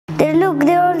Look,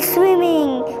 they're all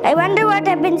swimming. I wonder what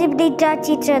happens if they touch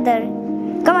each other.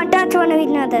 Come on, touch one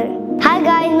another. Hi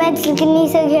guys, Majesric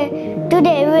Nisarg here.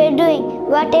 Today we're doing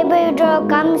whatever you draw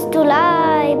comes to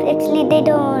life. Actually they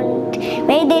don't.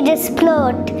 Maybe they just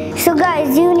float. So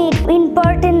guys, you need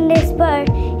important this part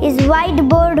is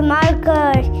whiteboard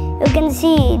markers. You can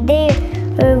see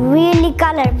they're really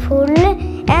colorful,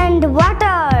 and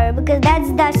water, because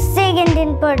that's the second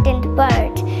important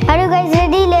part. Are you guys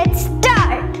ready? Let's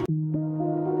start!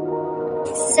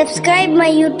 Subscribe my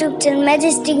YouTube channel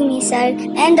Majestic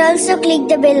Nisarg and also click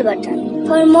the bell button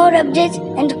for more updates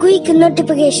and quick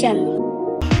notification.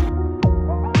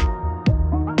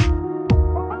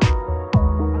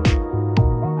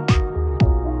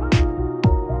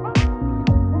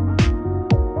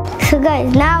 So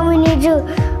guys, now we need to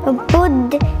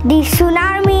put the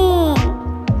tsunami.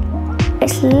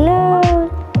 Slow.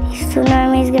 The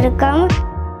tsunami is gonna come.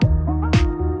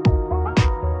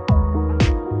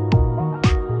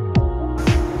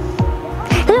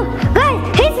 Look, guys,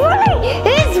 he's pulling!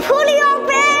 He's fully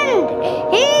opened!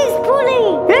 He's pulling!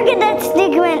 Look at that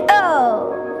stickman! Oh!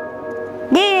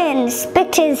 Didn't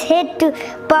expect his head to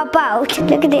pop out.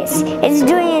 Look at this. It's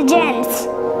doing a dance.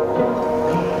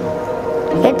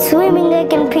 It's swimming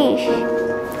like a fish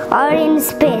or in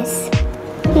space.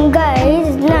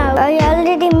 Guys, now I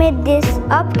already made this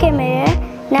off camera.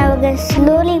 Now we're gonna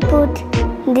slowly put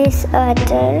this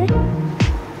water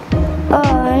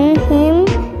on him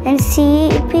and see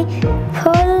if he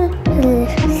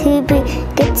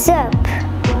gets up.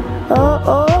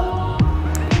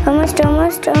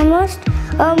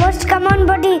 Almost. Come on,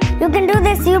 buddy. You can do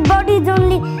this. Your body is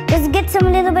only. Just get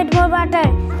some little bit more water.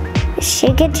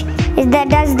 Shake it.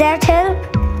 Does that help?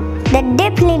 That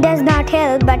definitely does not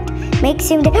help, but makes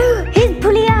him. He's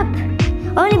pulling up.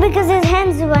 Only because his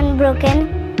hands weren't broken.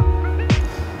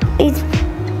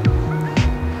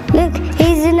 Look,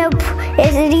 he's in a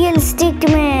real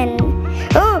stickman.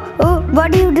 Oh,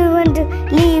 what do you do want to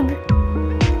leave?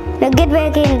 Now get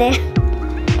back in there.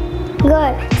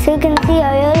 Good. So you can see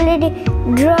I already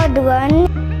drawed one.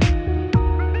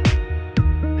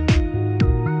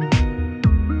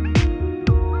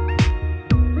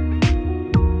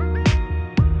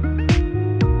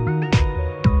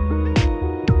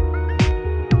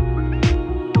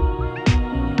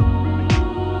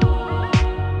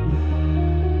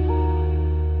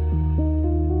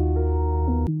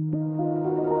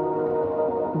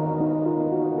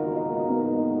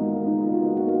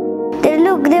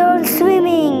 Look, they're all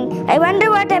swimming. I wonder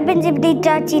what happens if they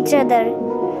touch each other.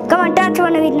 Come on, touch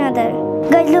one another.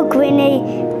 Guys, look, when I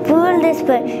pull this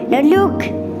part. Now look,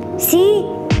 see?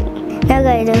 Now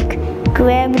guys, look,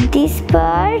 grab this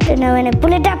part. And now when I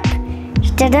pull it up,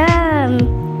 ta-da!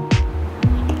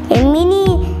 A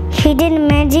mini hidden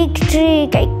magic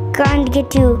trick. I can't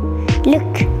get you.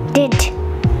 Look, did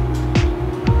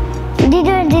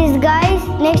this, guys.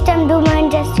 Next time do more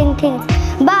interesting things.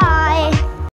 Bye!